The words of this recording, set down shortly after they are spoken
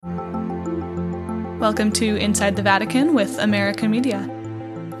Welcome to Inside the Vatican with America Media.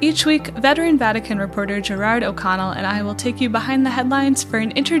 Each week, veteran Vatican reporter Gerard O'Connell and I will take you behind the headlines for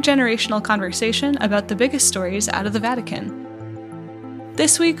an intergenerational conversation about the biggest stories out of the Vatican.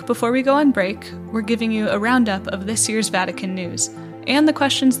 This week, before we go on break, we're giving you a roundup of this year's Vatican news and the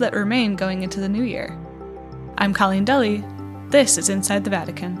questions that remain going into the new year. I'm Colleen Dully. This is Inside the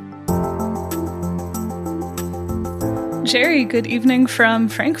Vatican. Jerry, good evening from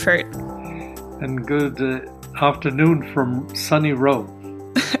Frankfurt. And good afternoon from sunny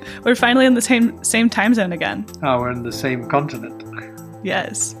Rome. We're finally in the same time zone again. We're in the same continent.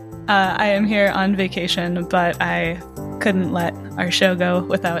 Yes. I am here on vacation, but I couldn't let our show go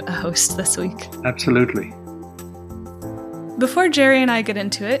without a host this week. Absolutely. Before Jerry and I get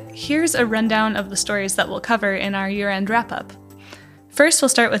into it, here's a rundown of the stories that we'll cover in our year-end wrap-up. First, we'll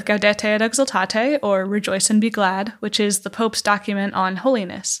start with Gaudete et Exultate, or Rejoice and Be Glad, which is the Pope's document on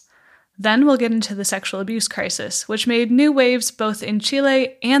holiness. Then we'll get into the sexual abuse crisis, which made new waves both in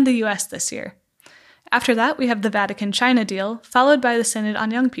Chile and the US this year. After that, we have the Vatican-China deal, followed by the Synod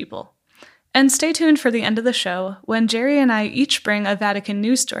on Young People. And stay tuned for the end of the show, when Jerry and I each bring a Vatican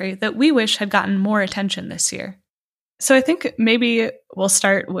news story that we wish had gotten more attention this year. So I think maybe we'll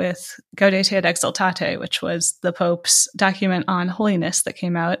start with Gaudete et Exultate, which was the Pope's document on holiness that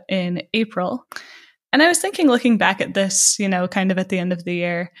came out in April. And I was thinking, looking back at this, kind of at the end of the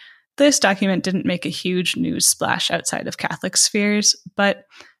year, this document didn't make a huge news splash outside of Catholic spheres, but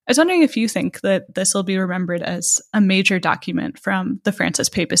I was wondering if you think that this will be remembered as a major document from the Francis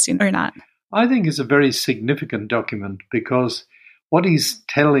papacy or not. I think it's a very significant document because what he's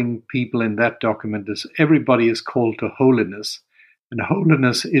telling people in that document is everybody is called to holiness. And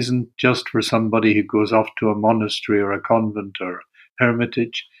holiness isn't just for somebody who goes off to a monastery or a convent or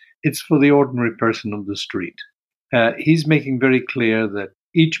hermitage. It's for the ordinary person on the street. He's making very clear that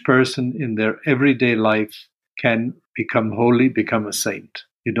each person in their everyday life can become holy, become a saint.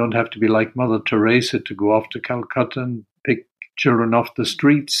 You don't have to be like Mother Teresa to go off to Calcutta and pick children off the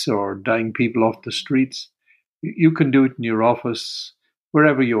streets or dying people off the streets. You can do it in your office,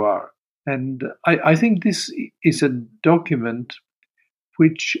 wherever you are. And I think this is a document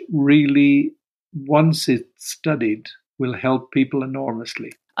which really, once it's studied, will help people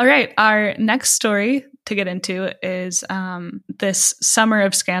enormously. All right, our next story to get into is this Summer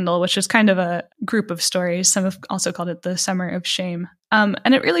of Scandal, which is kind of a group of stories. Some have also called it the Summer of Shame. And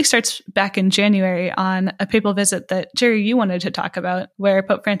it really starts back in January on a papal visit that, Jerry, you wanted to talk about, where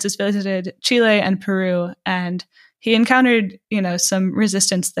Pope Francis visited Chile and Peru, and he encountered, some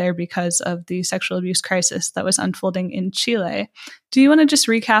resistance there because of the sexual abuse crisis that was unfolding in Chile. Do you want to just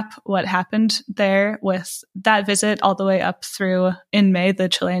recap what happened there with that visit all the way up through, in May, the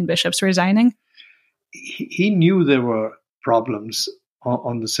Chilean bishops resigning? He knew there were problems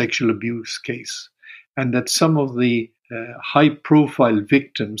on the sexual abuse case, and that some of the high-profile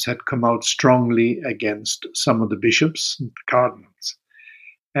victims had come out strongly against some of the bishops and the cardinals.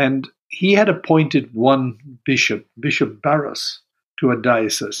 And he had appointed one bishop, Bishop Barros, to a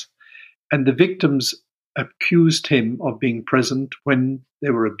diocese, and the victims accused him of being present when they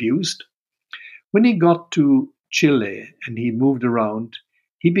were abused. When he got to Chile and he moved around,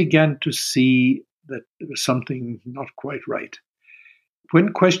 he began to see that there was something not quite right.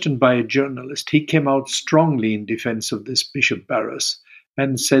 When questioned by a journalist, he came out strongly in defense of this Bishop Barros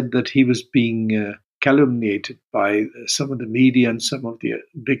and said that he was being calumniated by some of the media and some of the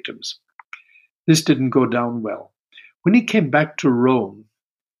victims. This didn't go down well. When he came back to Rome,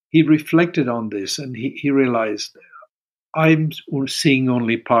 he reflected on this and he realized, I'm seeing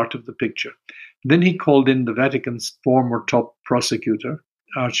only part of the picture. Then he called in the Vatican's former top prosecutor,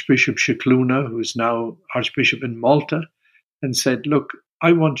 Archbishop Scicluna, who is now Archbishop in Malta, and said, look,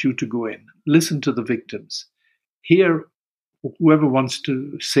 I want you to go in, listen to the victims, hear whoever wants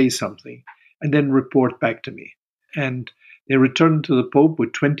to say something, and then report back to me. And they returned to the Pope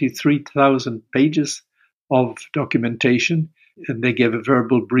with 23,000 pages of documentation, and they gave a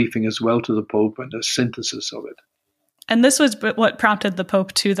verbal briefing as well to the Pope and a synthesis of it. And this was what prompted the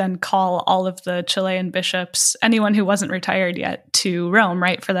Pope to then call all of the Chilean bishops, anyone who wasn't retired yet, to Rome,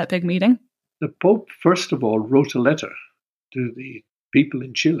 right, for that big meeting? The Pope, first of all, wrote a letter to the people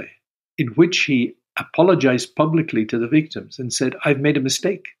in Chile, in which he apologized publicly to the victims and said, I've made a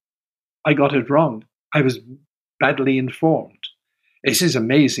mistake. I got it wrong. I was badly informed. This is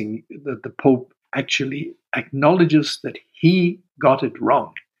amazing that the Pope actually acknowledges that he got it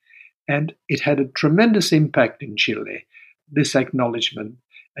wrong. And it had a tremendous impact in Chile, this acknowledgement.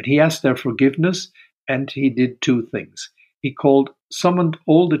 And he asked their forgiveness, and he did two things. He summoned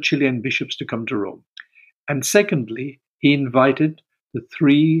all the Chilean bishops to come to Rome. And secondly, he invited the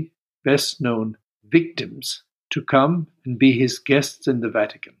three best-known victims to come and be his guests in the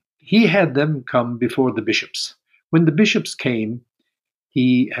Vatican. He had them come before the bishops. When the bishops came,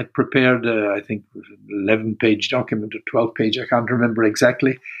 he had prepared, I think, an 11-page document or 12-page, I can't remember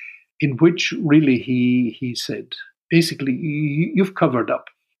exactly, in which really he said, basically, you've covered up.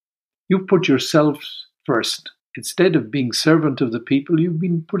 You've put yourselves first. Instead of being servant of the people, you've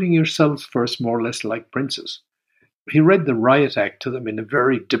been putting yourselves first, more or less like princes. He read the Riot Act to them in a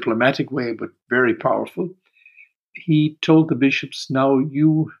very diplomatic way, but very powerful. He told the bishops, now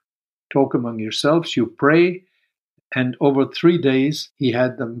you talk among yourselves, you pray. And over 3 days, he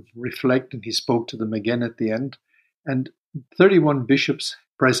had them reflect, and he spoke to them again at the end. And 31 bishops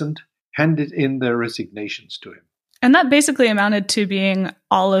present handed in their resignations to him. And that basically amounted to being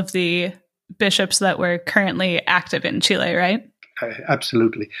all of the bishops that were currently active in Chile, right?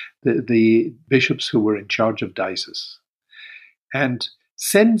 Absolutely. The bishops who were in charge of dioceses. And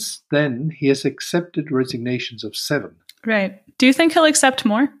since then, he has accepted resignations of 7. Right. Do you think he'll accept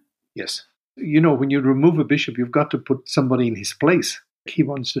more? Yes. You know, when you remove a bishop, you've got to put somebody in his place. He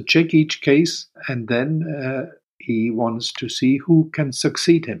wants to check each case, and then he wants to see who can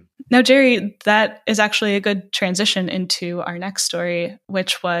succeed him. Now, Jerry, that is actually a good transition into our next story,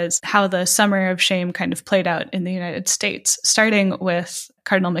 which was how the Summer of Shame kind of played out in the United States, starting with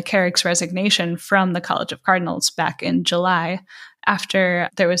Cardinal McCarrick's resignation from the College of Cardinals back in July, after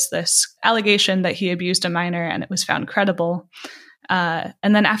there was this allegation that he abused a minor and it was found credible.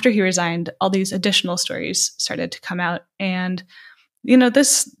 And then after he resigned, all these additional stories started to come out. And, you know,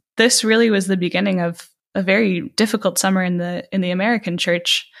 this really was the beginning of a very difficult summer in the American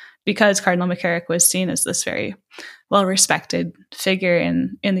church, because Cardinal McCarrick was seen as this very well-respected figure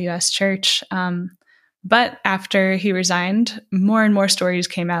in the U.S. church. But after he resigned, more and more stories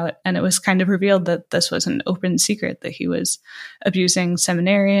came out, and it was kind of revealed that this was an open secret, that he was abusing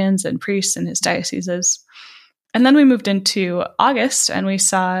seminarians and priests in his dioceses. And then we moved into August, and we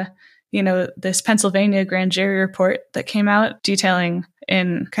saw, you know, this Pennsylvania grand jury report that came out detailing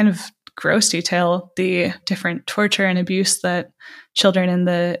in kind of gross detail the different torture and abuse that children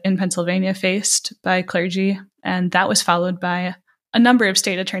in Pennsylvania faced by clergy. And that was followed by a number of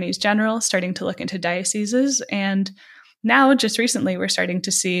state attorneys general starting to look into dioceses. And now, just recently, we're starting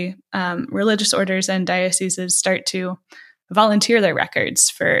to see religious orders and dioceses start to volunteer their records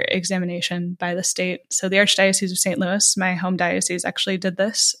for examination by the state. So the Archdiocese of St. Louis, my home diocese, actually did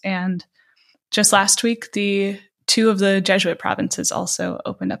this. And just last week, the 2 of the Jesuit provinces also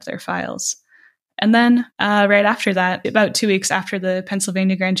opened up their files. And then right after that, about 2 weeks after the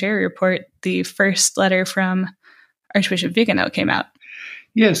Pennsylvania grand jury report, the first letter from Archbishop Vigano came out.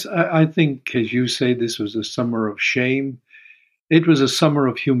 Yes, I think, as you say, this was a summer of shame. It was a summer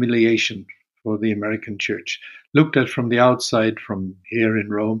of humiliation for the American church. Looked at from the outside, from here in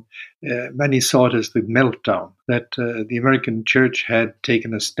Rome, many saw it as the meltdown, that the American church had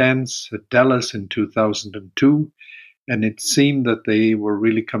taken a stance at Dallas in 2002, and it seemed that they were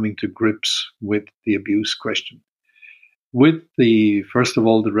really coming to grips with the abuse question. With first of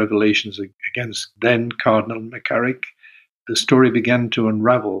all, the revelations against then Cardinal McCarrick, the story began to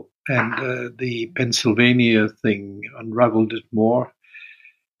unravel, and the Pennsylvania thing unraveled it more.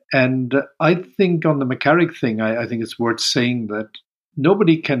 And I think on the McCarrick thing, I think it's worth saying that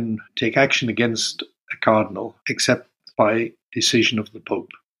nobody can take action against a cardinal except by decision of the Pope.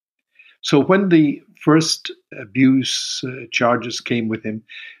 So when the first abuse charges came with him,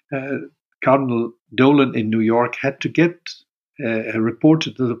 Cardinal Dolan in New York had to get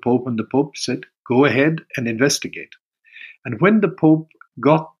reported to the Pope, and the Pope said, go ahead and investigate. And when the Pope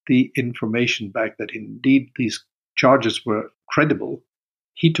got the information back that indeed these charges were credible,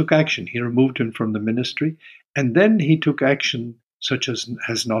 he took action. He removed him from the ministry, and then he took action such as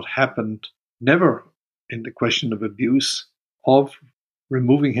has not happened, never in the question of abuse, of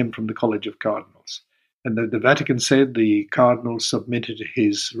removing him from the College of Cardinals. And the Vatican said the cardinal submitted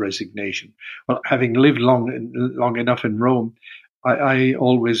his resignation. Well, having lived long enough in Rome, I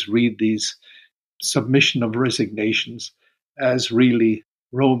always read these submission of resignations as really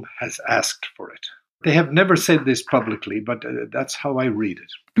Rome has asked for it. They have never said this publicly, but that's how I read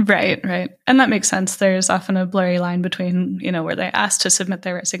it. Right. And that makes sense. There's often a blurry line between, you know, where they asked to submit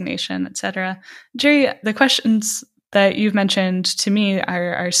their resignation, et cetera. Jerry, the questions that you've mentioned to me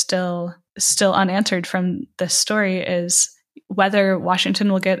are still unanswered from this story is whether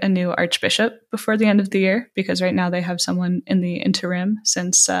Washington will get a new archbishop before the end of the year, because right now they have someone in the interim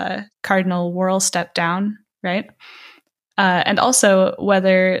since Cardinal Wuerl stepped down, right? And also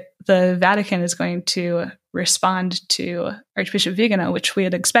whether the Vatican is going to respond to Archbishop Vigano, which we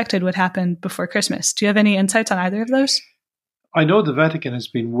had expected would happen before Christmas. Do you have any insights on either of those? I know the Vatican has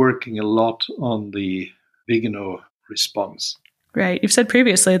been working a lot on the Vigano response. Right. You've said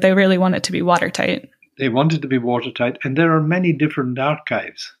previously they really want it to be watertight. They want it to be watertight, and there are many different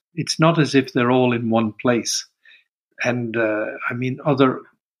archives. It's not as if they're all in one place. And other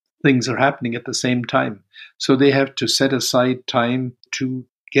things are happening at the same time. So they have to set aside time to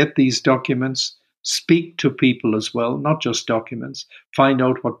get these documents, speak to people as well, not just documents, find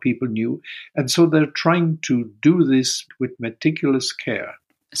out what people knew. And so they're trying to do this with meticulous care.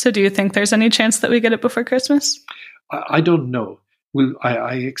 So do you think there's any chance that we get it before Christmas? I don't know.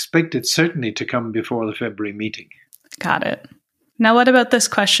 I expect it certainly to come before the February meeting. Got it. Now, what about this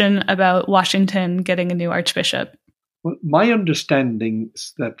question about Washington getting a new archbishop? Well, my understanding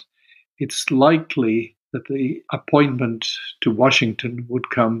is that it's likely that the appointment to Washington would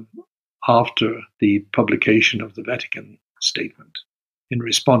come after the publication of the Vatican statement in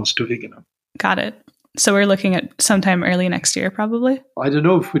response to Vigano. Got it. So we're looking at sometime early next year, probably? I don't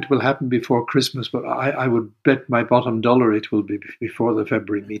know if it will happen before Christmas, but I would bet my bottom dollar it will be before the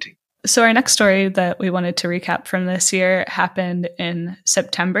February meeting. So our next story that we wanted to recap from this year happened in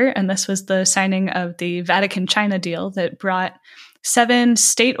September, and this was the signing of the Vatican-China deal that brought 7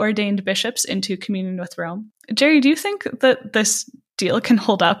 state-ordained bishops into communion with Rome. Jerry, do you think that this deal can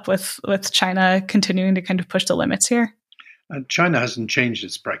hold up with China continuing to kind of push the limits here? And China hasn't changed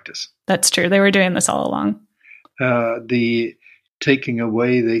its practice. That's true. They were doing this all along. The taking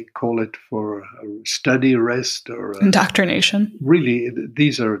away, they call it for study arrest or indoctrination. Really,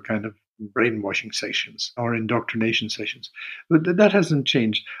 these are kind of brainwashing sessions or indoctrination sessions. But that hasn't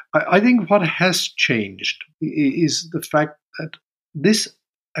changed. I think what has changed is the fact that this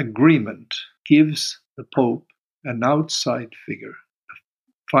agreement gives the Pope, an outside figure, a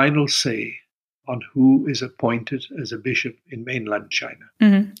final say on who is appointed as a bishop in mainland China.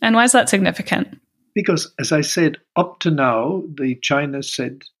 Mm-hmm. And why is that significant? Because, as I said, up to now, China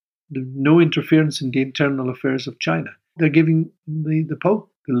said no interference in the internal affairs of China. They're giving the Pope,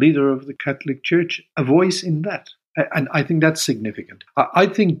 the leader of the Catholic Church, a voice in that. And I think that's significant. I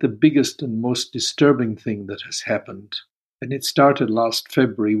think the biggest and most disturbing thing that has happened, and it started last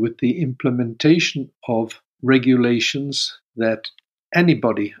February with the implementation of regulations that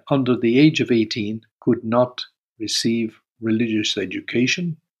anybody under the age of 18 could not receive religious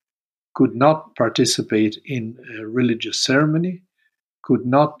education, could not participate in a religious ceremony, could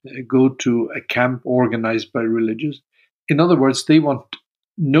not go to a camp organized by religious. In other words, they want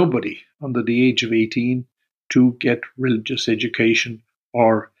nobody under the age of 18 to get religious education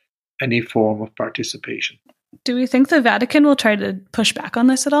or any form of participation. Do we think the Vatican will try to push back on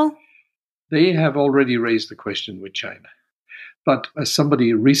this at all? They have already raised the question with China. But as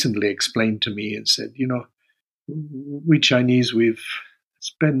somebody recently explained to me and said, we Chinese, we've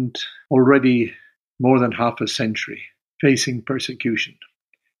spent already more than half a century facing persecution.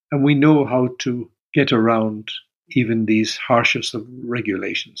 And we know how to get around even these harshest of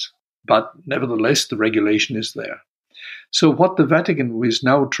regulations. But nevertheless, the regulation is there. So what the Vatican is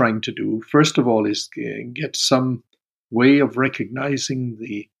now trying to do, first of all, is get some way of recognizing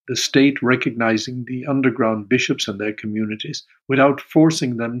the state recognizing the underground bishops and their communities without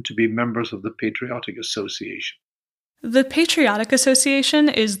forcing them to be members of the Patriotic Association. The Patriotic Association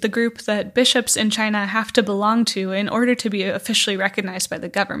is the group that bishops in China have to belong to in order to be officially recognized by the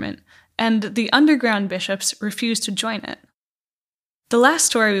government, and the underground bishops refuse to join it. The last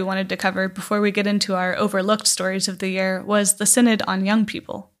story we wanted to cover before we get into our overlooked stories of the year was the Synod on Young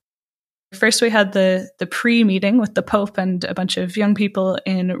People. First, we had the pre-meeting with the Pope and a bunch of young people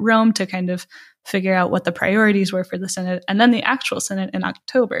in Rome to kind of figure out what the priorities were for the Synod, and then the actual Synod in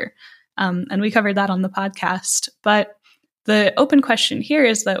October. And we covered that on the podcast. But the open question here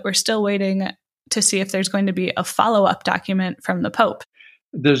is that we're still waiting to see if there's going to be a follow-up document from the Pope.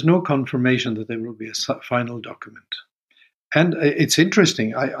 There's no confirmation that there will be a final document. And it's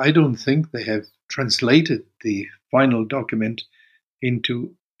interesting. I don't think they have translated the final document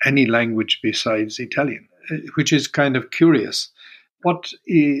into any language besides Italian, which is kind of curious. What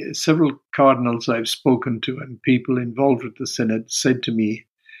several cardinals I've spoken to and people involved with the Synod said to me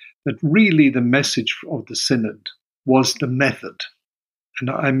that really the message of the Synod was the method.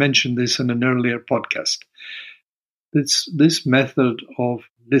 And I mentioned this in an earlier podcast. This method of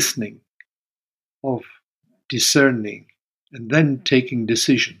listening, of discerning, and then taking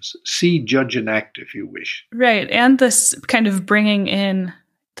decisions. See, judge, and act, if you wish. Right. And this kind of bringing in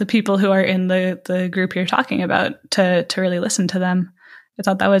the people who are in the group you're talking about to really listen to them. I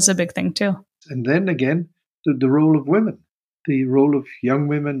thought that was a big thing too. And then again, the role of women, the role of young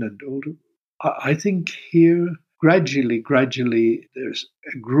women and older. I think here gradually, there's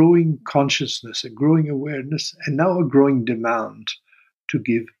a growing consciousness, a growing awareness, and now a growing demand to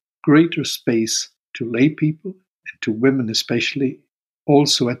give greater space to lay people and to women especially,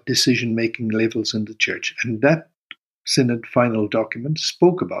 also at decision-making levels in the church. And that Synod final document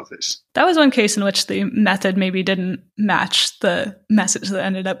spoke about this. That was one case in which the method maybe didn't match the message that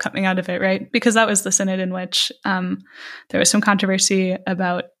ended up coming out of it, right? Because that was the Synod in which there was some controversy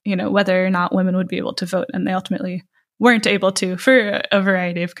about, whether or not women would be able to vote, and they ultimately weren't able to for a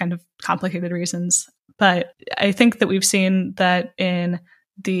variety of kind of complicated reasons. But I think that we've seen that in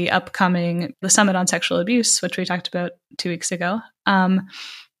the Summit on Sexual Abuse, which we talked about 2 weeks ago,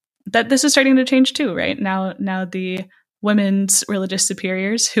 that this is starting to change too, right? Now the women's religious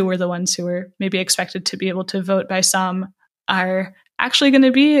superiors, who were the ones who were maybe expected to be able to vote by some, are actually going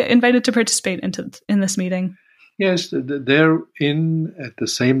to be invited to participate in this meeting. Yes, they're in at the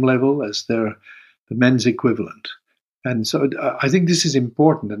same level as the men's equivalent. And so I think this is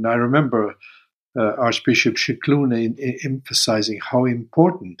important. And I remember Archbishop Scicluna emphasizing how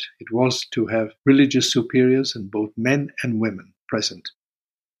important it was to have religious superiors and both men and women present.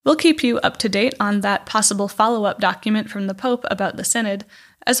 We'll keep you up to date on that possible follow-up document from the Pope about the Synod,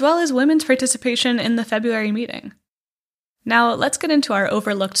 as well as women's participation in the February meeting. Now, let's get into our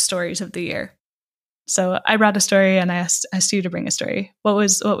overlooked stories of the year. So I brought a story and I asked you to bring a story. What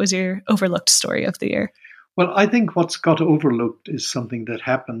was your overlooked story of the year? Well, I think what's got overlooked is something that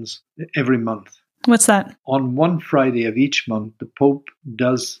happens every month. What's that? On one Friday of each month, the Pope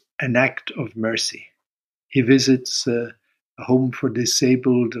does an act of mercy. He visits a home for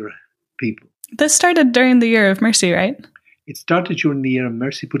disabled people. This started during the Year of Mercy, right? It started during the Year of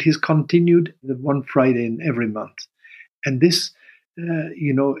Mercy, but he's continued the one Friday in every month. And this,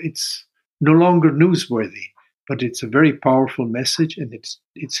 it's no longer newsworthy, but it's a very powerful message, and it's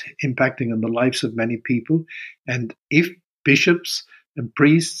impacting on the lives of many people. And if bishops and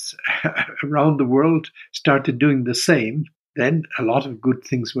priests around the world started doing the same, then a lot of good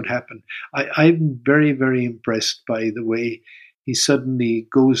things would happen. I'm very, very impressed by the way he suddenly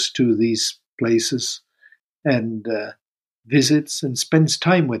goes to these places and visits and spends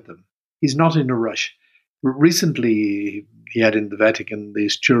time with them. He's not in a rush. Recently, he had in the Vatican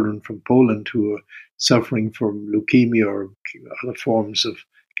these children from Poland who are suffering from leukemia or other forms of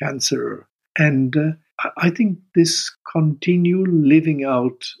cancer. And I think this continue living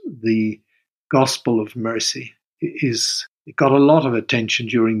out the gospel of mercy it got a lot of attention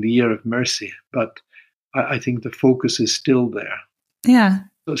during the Year of Mercy, but I think the focus is still there. Yeah.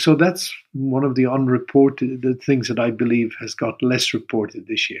 So that's one of the unreported things that I believe has got less reported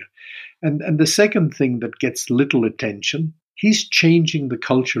this year. And the second thing that gets little attention, he's changing the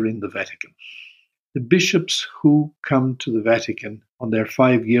culture in the Vatican. The bishops who come to the Vatican on their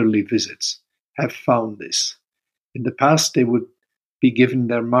 5 yearly visits have found this. In the past, they would be given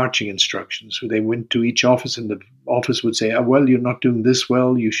their marching instructions. So they went to each office, and the office would say, well, you're not doing this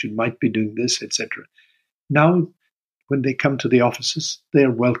well, you might be doing this, etc. Now, when they come to the offices, they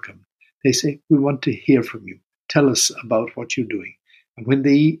are welcome. They say, we want to hear from you. Tell us about what you're doing. And when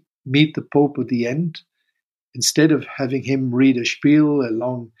they meet the Pope at the end, instead of having him read a spiel, a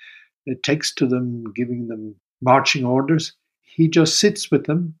long text to them, giving them marching orders, he just sits with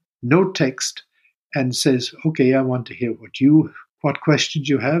them, no text, and says, okay, I want to hear what questions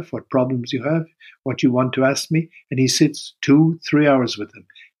you have, what problems you have, what you want to ask me. And he sits 2-3 hours with them.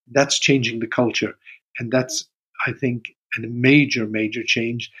 That's changing the culture. And that's, I think, a major, major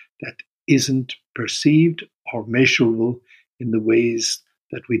change that isn't perceived or measurable in the ways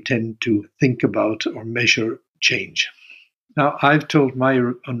that we tend to think about or measure change. Now, I've told my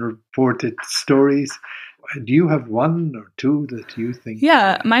unreported stories. Do you have one or two that you think?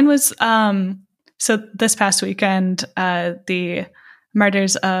 Yeah, mine was, so this past weekend, the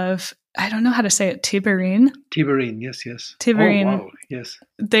martyrs of, I don't know how to say it, Tiberine. Tiberine, yes. Tiberine. Oh, wow, yes.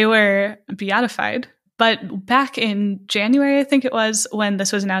 They were beatified. But back in January, I think it was, when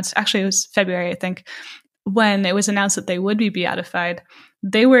this was announced, actually it was February, I think, when it was announced that they would be beatified,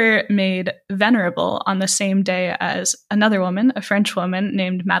 they were made venerable on the same day as another woman, a French woman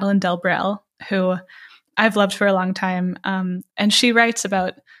named Madeleine Delbrel, who I've loved for a long time. And she writes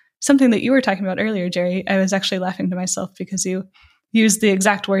about something that you were talking about earlier, Jerry. I was actually laughing to myself because you used the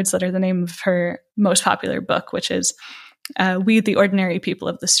exact words that are the name of her most popular book, which is We, the Ordinary People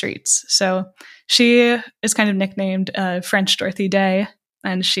of the Streets. So she is kind of nicknamed French Dorothy Day,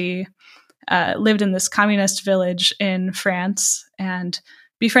 and she lived in this communist village in France and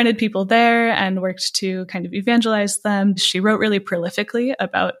befriended people there and worked to kind of evangelize them. She wrote really prolifically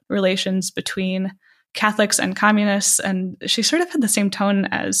about relations between Catholics and communists. And she sort of had the same tone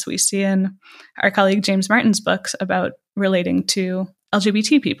as we see in our colleague James Martin's books about relating to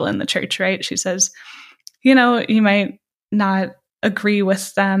LGBT people in the church, right? She says, you might not agree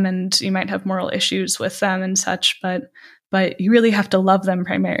with them and you might have moral issues with them and such, but you really have to love them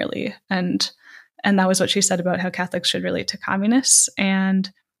primarily. And that was what she said about how Catholics should relate to communists. And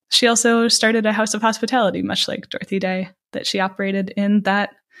she also started a house of hospitality, much like Dorothy Day, that she operated in that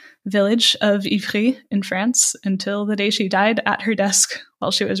village of Ivry in France until the day she died at her desk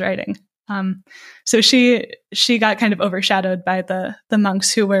while she was writing. So she got kind of overshadowed by the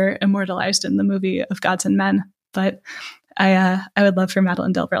monks who were immortalized in the movie of Gods and Men. But I would love for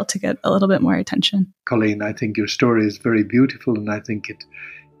Madeleine Delbrel to get a little bit more attention. Colleen, I think your story is very beautiful, and I think it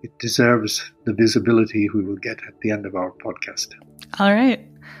deserves the visibility we will get at the end of our podcast. All right.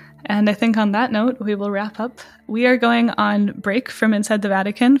 And I think on that note, we will wrap up. We are going on break from Inside the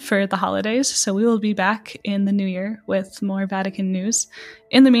Vatican for the holidays, so we will be back in the new year with more Vatican news.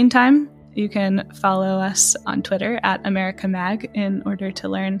 In the meantime, you can follow us on Twitter at AmericaMag in order to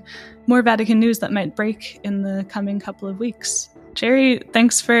learn more Vatican news that might break in the coming couple of weeks. Jerry,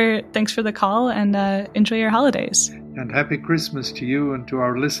 thanks for the call, and enjoy your holidays. And Happy Christmas to you and to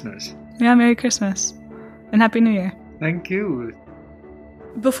our listeners. Yeah, Merry Christmas. And Happy New Year. Thank you.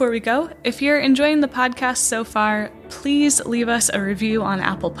 Before we go, if you're enjoying the podcast so far, please leave us a review on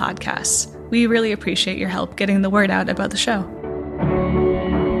Apple Podcasts. We really appreciate your help getting the word out about the show.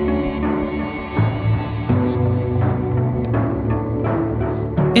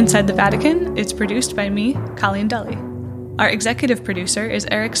 Inside the Vatican is produced by me, Colleen Dully. Our executive producer is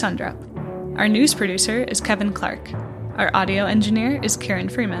Eric Sundrup. Our news producer is Kevin Clark. Our audio engineer is Karen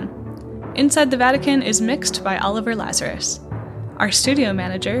Freeman. Inside the Vatican is mixed by Oliver Lazarus. Our studio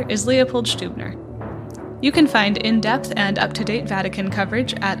manager is Leopold Stubner. You can find in-depth and up-to-date Vatican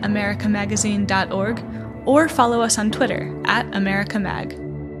coverage at americamagazine.org or follow us on Twitter at AmericaMag.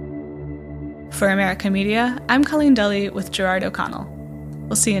 For America Media, I'm Colleen Dully with Gerard O'Connell.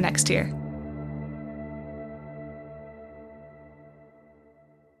 We'll see you next year.